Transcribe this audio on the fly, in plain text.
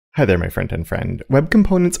Hi there, my friend. Web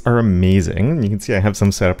components are amazing. You can see I have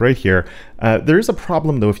some set up right here. There is a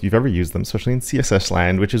problem though if you've ever used them, especially in CSS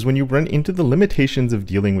land, which is when you run into the limitations of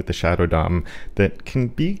dealing with the ShadowDOM that can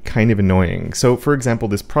be kind of annoying. So for example,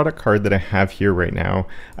 this product card that I have here right now,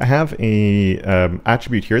 I have a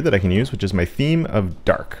attribute here that I can use, which is my theme of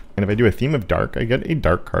dark. And if I do a theme of dark, I get a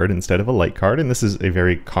dark card instead of a light card. And this is a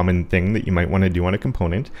very common thing that you might want to do on a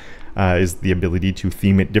component. Is the ability to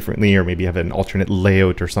theme it differently, or maybe have an alternate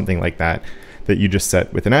layout or something like that that you just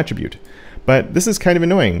set with an attribute. But this is kind of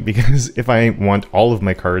annoying because if I want all of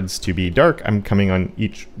my cards to be dark, I'm coming on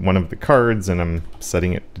each one of the cards and I'm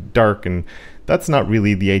setting it to dark, and that's not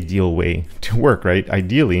really the ideal way to work, right?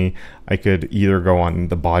 Ideally, I could either go on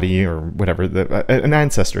the body or whatever, an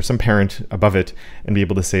ancestor, some parent above it, and be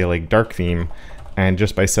able to say like dark theme, and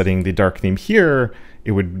just by setting the dark theme here,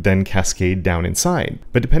 it would then cascade down inside.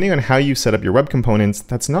 But depending on how you set up your web components,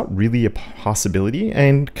 that's not really a possibility,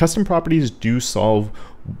 and custom properties do solve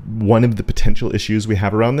one of the potential issues we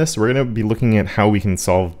have around this. We're going to be looking at how we can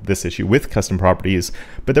solve this issue with custom properties,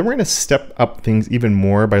 but then we're going to step up things even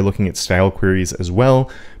more by looking at style queries as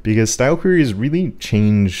well, because style queries really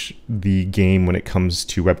change the game when it comes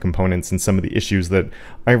to web components and some of the issues that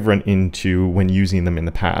I've run into when using them in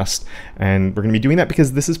the past. And we're going to be doing that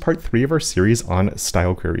because this is part 3 of our series on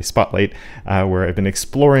style query spotlight, where I've been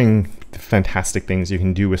exploring the fantastic things you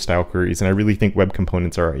can do with style queries, and I really think web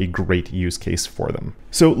components are a great use case for them.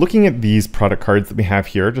 So looking at these product cards that we have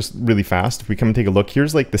here, just really fast, if we come and take a look,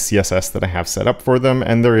 here's like the CSS that I have set up for them,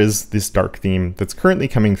 and there is this dark theme that's currently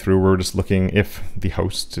coming through. We're just looking if the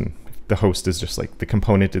host, and the host is just like the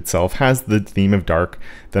component itself, has the theme of dark,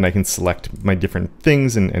 then I can select my different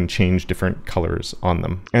things and change different colors on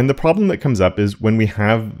them. And the problem that comes up is when we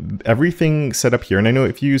have everything set up here, and I know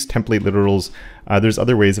if you use template literals, there's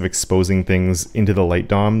other ways of exposing things into the light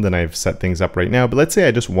DOM than I've set things up right now. But let's say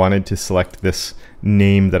I just wanted to select this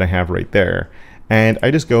name that I have right there. And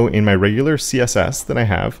I just go in my regular CSS that I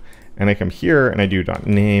have, and I come here and I do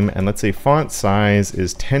 .name, and let's say font size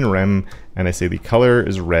is 10 rem, and I say the color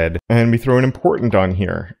is red, and we throw an important on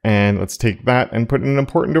here, and let's take that and put an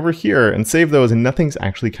important over here and save those, and nothing's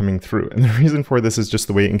actually coming through. And the reason for this is just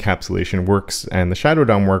the way encapsulation works and the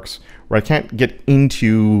ShadowDOM works, where I can't get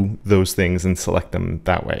into those things and select them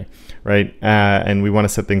that way, right? And we want to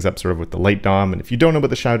set things up sort of with the light DOM, and if you don't know about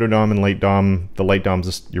the ShadowDOM and light DOM, the light DOM is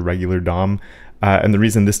just your regular DOM. And the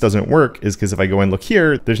reason this doesn't work is because if I go and look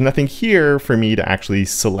here, there's nothing here for me to actually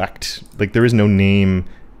select. Like there is no name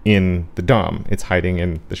in the DOM. It's hiding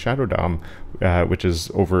in the ShadowDOM, which is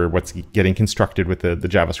over what's getting constructed with the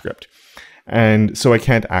JavaScript. And so I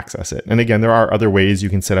can't access it. And again, there are other ways you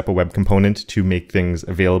can set up a web component to make things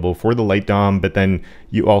available for the light DOM, but then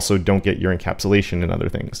you also don't get your encapsulation and other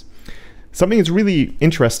things. Something that's really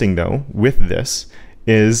interesting though with this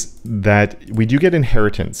is that we do get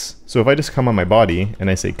inheritance. So if I just come on my body and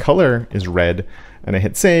I say color is red and I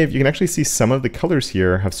hit save, you can actually see some of the colors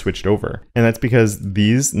here have switched over. And that's because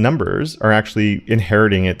these numbers are actually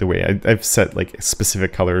inheriting it the way I've set like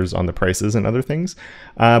specific colors on the prices and other things.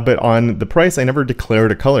 But on the price, I never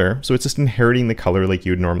declared a color. So it's just inheriting the color like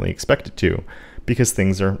you would normally expect it to, because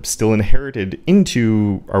things are still inherited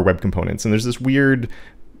into our web components. And there's this weird,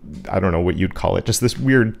 I don't know what you'd call it, just this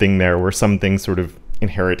weird thing there where some things sort of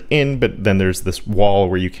inherit in, but then there's this wall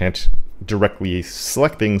where you can't directly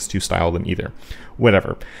select things to style them either.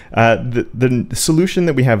 Whatever. The solution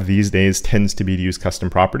that we have these days tends to be to use custom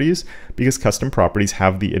properties, because custom properties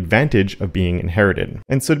have the advantage of being inherited.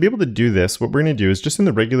 And so to be able to do this, what we're going to do is just in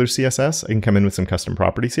the regular CSS, I can come in with some custom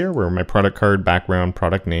properties here where my product card, background,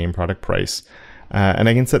 product name, product price. And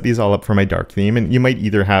I can set these all up for my dark theme, and you might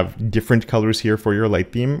either have different colors here for your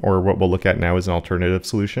light theme, or what we'll look at now is an alternative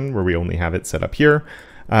solution where we only have it set up here.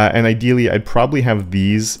 And ideally, I'd probably have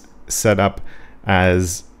these set up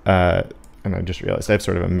as, and I just realized I have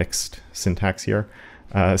sort of a mixed syntax here.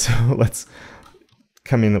 So let's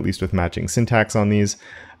come in at least with matching syntax on these.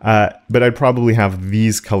 But I'd probably have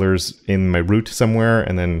these colors in my root somewhere,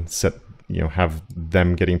 and then set, have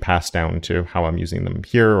them getting passed down to how I'm using them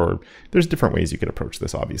here. Or there's different ways you could approach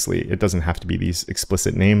this, obviously. It doesn't have to be these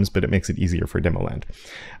explicit names, but it makes it easier for demo land.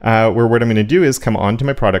 Where what I'm going to do is come onto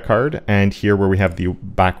my product card, and here where we have the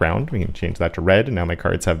background, we can change that to red, and now my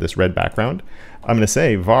cards have this red background. I'm going to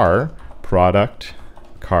say var product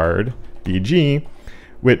card bg,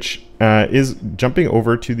 which is jumping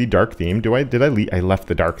over to the dark theme. I left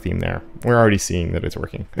the dark theme there. We're already seeing that it's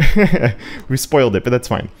working. We spoiled it, but that's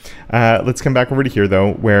fine. Let's come back over to here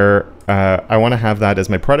though, where I want to have that as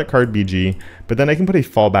my product card BG, but then I can put a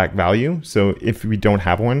fallback value. So if we don't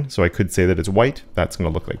have one, so I could say that it's white, that's going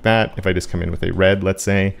to look like that. If I just come in with a red, let's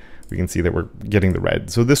say, we can see that we're getting the red.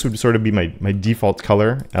 So this would sort of be my default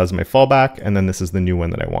color as my fallback, and then this is the new one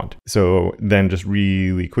that I want. So then just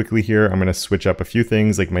really quickly here, I'm gonna switch up a few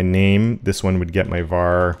things, like my name. This one would get my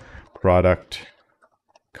var product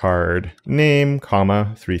card name,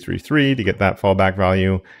 comma, 333 to get that fallback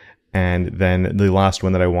value. And then the last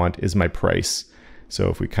one that I want is my price. So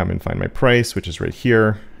if we come and find my price, which is right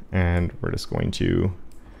here, and we're just going to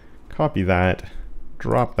copy that,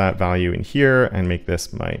 drop that value in here, and make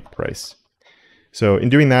this my price. So in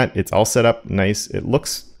doing that, it's all set up nice. It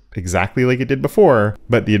looks exactly like it did before,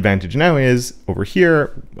 but the advantage now is over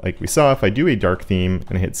here, like we saw, if I do a dark theme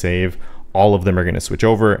and I hit save, all of them are going to switch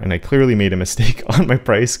over, and I clearly made a mistake on my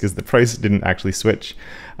price because the price didn't actually switch.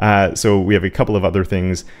 So we have a couple of other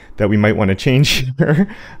things that we might want to change here.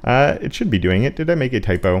 It should be doing it. Did I make a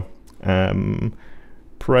typo?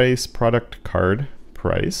 Price, product card,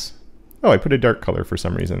 price. Oh, I put a dark color for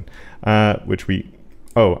some reason, which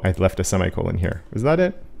oh, I left a semicolon here. Is that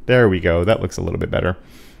it? There we go. That looks a little bit better.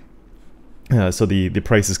 So the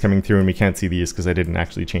price is coming through, and we can't see these because I didn't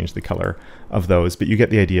actually change the color of those, but you get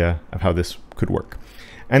the idea of how this could work.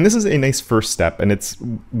 And this is a nice first step, and it's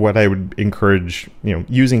what I would encourage,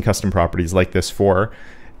 using custom properties like this for.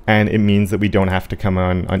 And it means that we don't have to come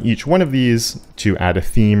on each one of these to add a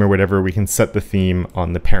theme or whatever. We can set the theme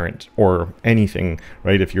on the parent or anything,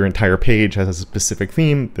 right? If your entire page has a specific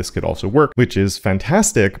theme, this could also work, which is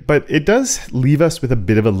fantastic, but it does leave us with a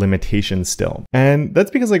bit of a limitation still. And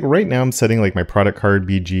that's because like right now I'm setting like my product card,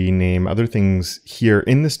 BG, name, other things here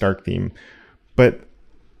in this dark theme, but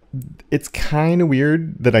it's kind of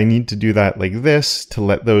weird that I need to do that like this to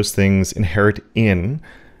let those things inherit in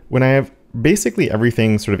when I have basically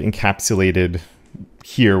everything sort of encapsulated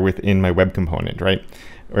here within my web component, right?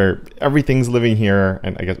 Where everything's living here,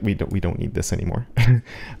 and I guess we don't need this anymore.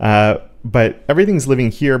 But everything's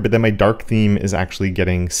living here, but then my dark theme is actually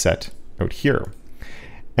getting set out here.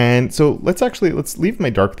 And so let's leave my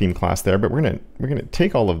dark theme class there, but we're gonna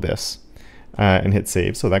take all of this and hit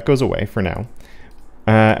save. So that goes away for now.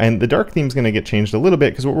 And the dark theme is going to get changed a little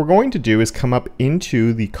bit, because what we're going to do is come up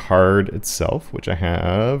into the card itself, which I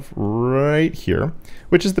have right here,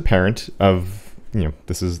 which is the parent of,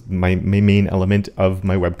 this is my main element of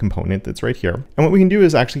my web component that's right here. And what we can do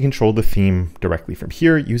is actually control the theme directly from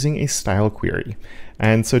here using a style query.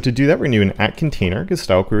 And so to do that, we're going to do an @container, because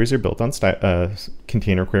style queries are built on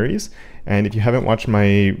container queries. And if you haven't watched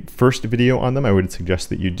my first video on them, I would suggest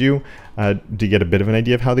that you do to get a bit of an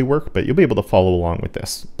idea of how they work, but you'll be able to follow along with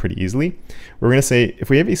this pretty easily. We're going to say,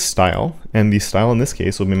 if we have a style, and the style in this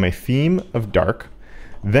case will be my theme of dark,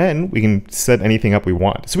 then we can set anything up we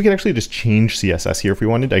want. So we can actually just change CSS here if we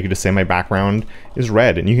wanted. I could just say my background is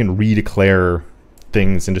red, and you can redeclare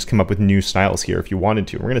things and just come up with new styles here if you wanted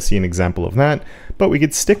to. We're going to see an example of that, but we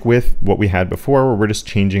could stick with what we had before, where we're just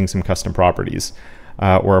changing some custom properties.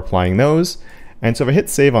 Or applying those. And so if I hit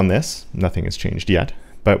save on this, nothing has changed yet,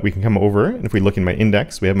 but we can come over, and if we look in my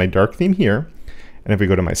index, we have my dark theme here. And if we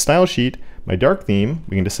go to my style sheet, my dark theme,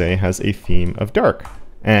 we can just say has a theme of dark,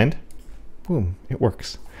 and boom, it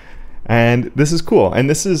works. And this is cool. And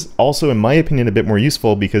this is also, in my opinion, a bit more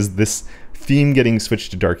useful, because this theme getting switched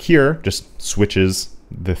to dark here just switches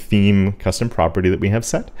the theme custom property that we have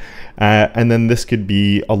set. And then this could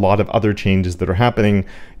be a lot of other changes that are happening,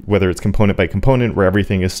 whether it's component by component, where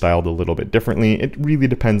everything is styled a little bit differently. It really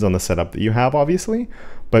depends on the setup that you have, obviously,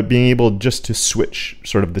 but being able just to switch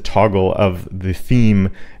sort of the toggle of the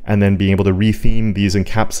theme and then being able to retheme these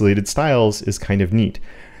encapsulated styles is kind of neat.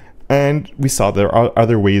 And we saw there are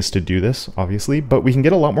other ways to do this, obviously, but we can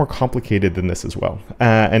get a lot more complicated than this as well.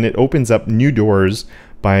 And it opens up new doors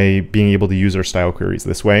by being able to use our style queries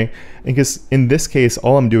this way. Because in this case,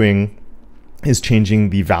 all I'm doing is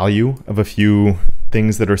changing the value of a few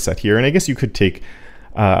things that are set here. And I guess you could take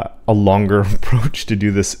a longer approach to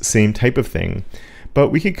do this same type of thing, but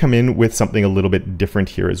we could come in with something a little bit different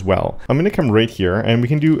here as well. I'm going to come right here, and we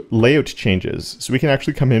can do layout changes. So we can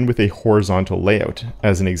actually come in with a horizontal layout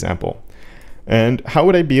as an example. And how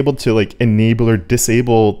would I be able to like enable or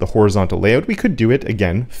disable the horizontal layout? We could do it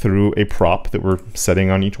again through a prop that we're setting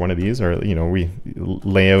on each one of these, or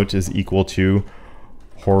layout is equal to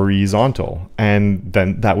horizontal, and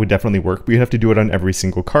then that would definitely work. We'd have to do it on every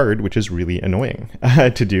single card, which is really annoying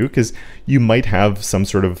to do, because you might have some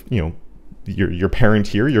sort of, your parent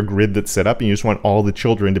here, your grid that's set up, and you just want all the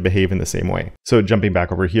children to behave in the same way. So jumping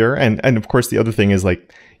back over here, and of course the other thing is,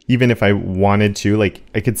 like, even if I wanted to, like,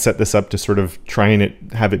 I could set this up to sort of try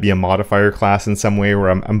and have it be a modifier class in some way, where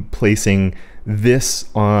I'm placing this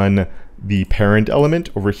on the parent element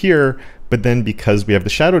over here, but then because we have the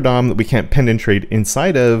shadow DOM that we can't penetrate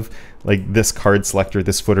inside of, like this card selector,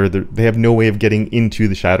 this footer, they have no way of getting into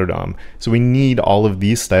the shadow DOM. So we need all of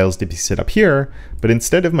these styles to be set up here, but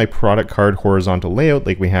instead of my product card horizontal layout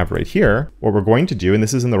like we have right here, what we're going to do, and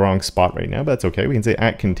this is in the wrong spot right now, but that's okay, we can say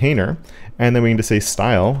 @container, and then we can just say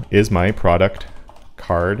style is my product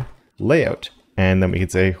card layout. And then we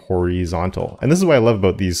could say horizontal. And this is what I love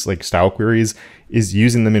about these like style queries, is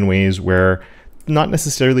using them in ways where not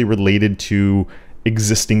necessarily related to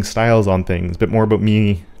existing styles on things, but more about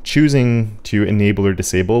me choosing to enable or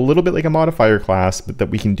disable a little bit like a modifier class, but that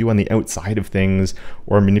we can do on the outside of things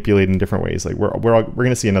or manipulate in different ways. Like we're going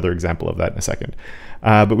to see another example of that in a second.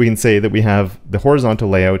 But we can say that we have the horizontal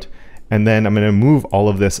layout, and then I'm going to move all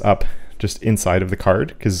of this up just inside of the card,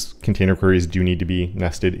 because container queries do need to be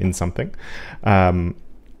nested in something.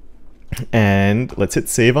 And let's hit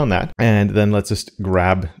save on that. And then let's just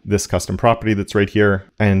grab this custom property that's right here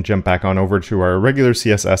and jump back on over to our regular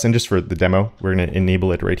CSS. And just for the demo, we're going to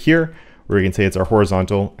enable it right here, where we can say it's our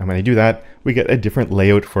horizontal. And when I do that, we get a different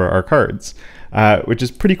layout for our cards, which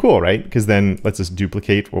is pretty cool, right? Because then let's just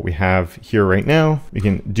duplicate what we have here right now. We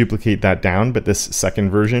can duplicate that down, but this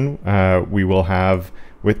second version we will have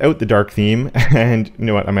without the dark theme. And you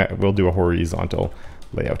know what, we'll do a horizontal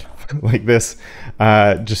layout like this,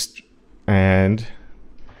 and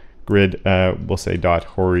grid, we'll say dot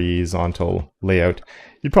horizontal layout.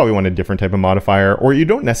 You'd probably want a different type of modifier, or you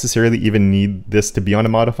don't necessarily even need this to be on a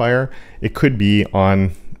modifier. It could be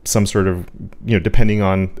on some sort of, depending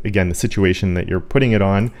on, again, the situation that you're putting it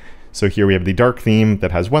on. So here we have the dark theme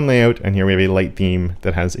that has one layout, and here we have a light theme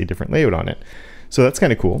that has a different layout on it. So that's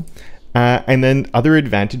kind of cool. And then other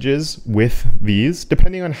advantages with these,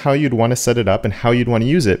 depending on how you'd want to set it up and how you'd want to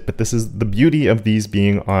use it. But this is the beauty of these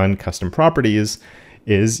being on custom properties,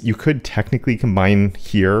 is you could technically combine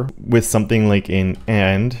here with something like an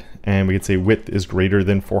and we could say width is greater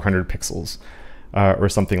than 400 pixels or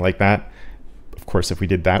something like that. Of course, if we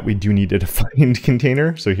did that, we do need a defined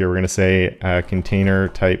container. So here we're going to say container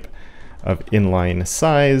type of inline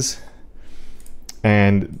size,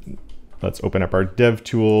 and let's open up our dev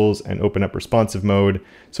tools and open up responsive mode.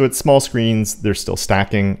 So at small screens, they're still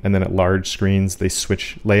stacking, and then at large screens, they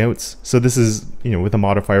switch layouts. So this is, with a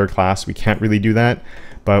modifier class, we can't really do that.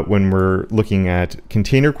 But when we're looking at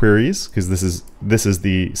container queries, because this is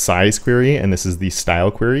the size query and this is the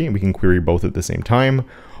style query, and we can query both at the same time.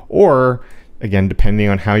 Or again, depending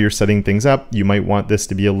on how you're setting things up, you might want this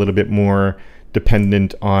to be a little bit more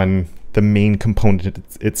dependent on the main component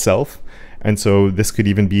itself. And so this could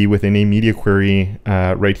even be within a media query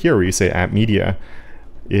right here, where you say @media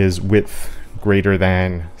is width greater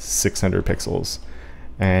than 600 pixels.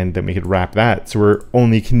 And then we could wrap that. So we're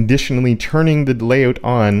only conditionally turning the layout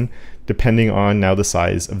on depending on now the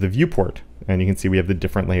size of the viewport. And you can see we have the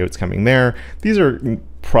different layouts coming there. These are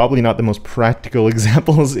probably not the most practical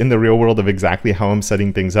examples in the real world of exactly how I'm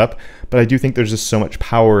setting things up, but I do think there's just so much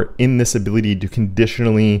power in this ability to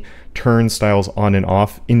conditionally turn styles on and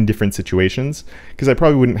off in different situations. Because I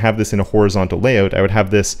probably wouldn't have this in a horizontal layout. I would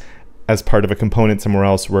have this as part of a component somewhere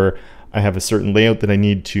else where I have a certain layout that I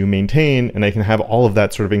need to maintain, and I can have all of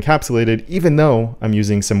that sort of encapsulated, even though I'm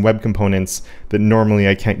using some web components that normally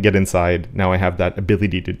I can't get inside. Now I have that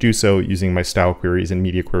ability to do so using my style queries and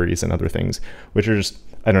media queries and other things, which are just,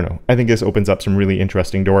 I don't know. I think this opens up some really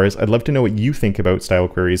interesting doors. I'd love to know what you think about style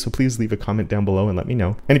queries, so please leave a comment down below and let me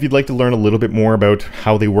know. And if you'd like to learn a little bit more about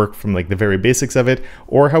how they work from like the very basics of it,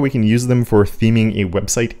 or how we can use them for theming a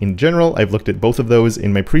website in general, I've looked at both of those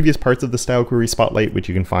in my previous parts of the style query spotlight, which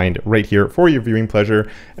you can find right here for your viewing pleasure.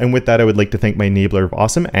 And with that, I would like to thank my enabler of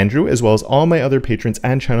awesome, Andrew, as well as all my other patrons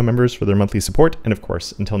and channel members for their monthly support. And of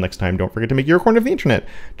course, until next time, don't forget to make your corner of the internet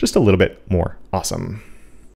just a little bit more awesome.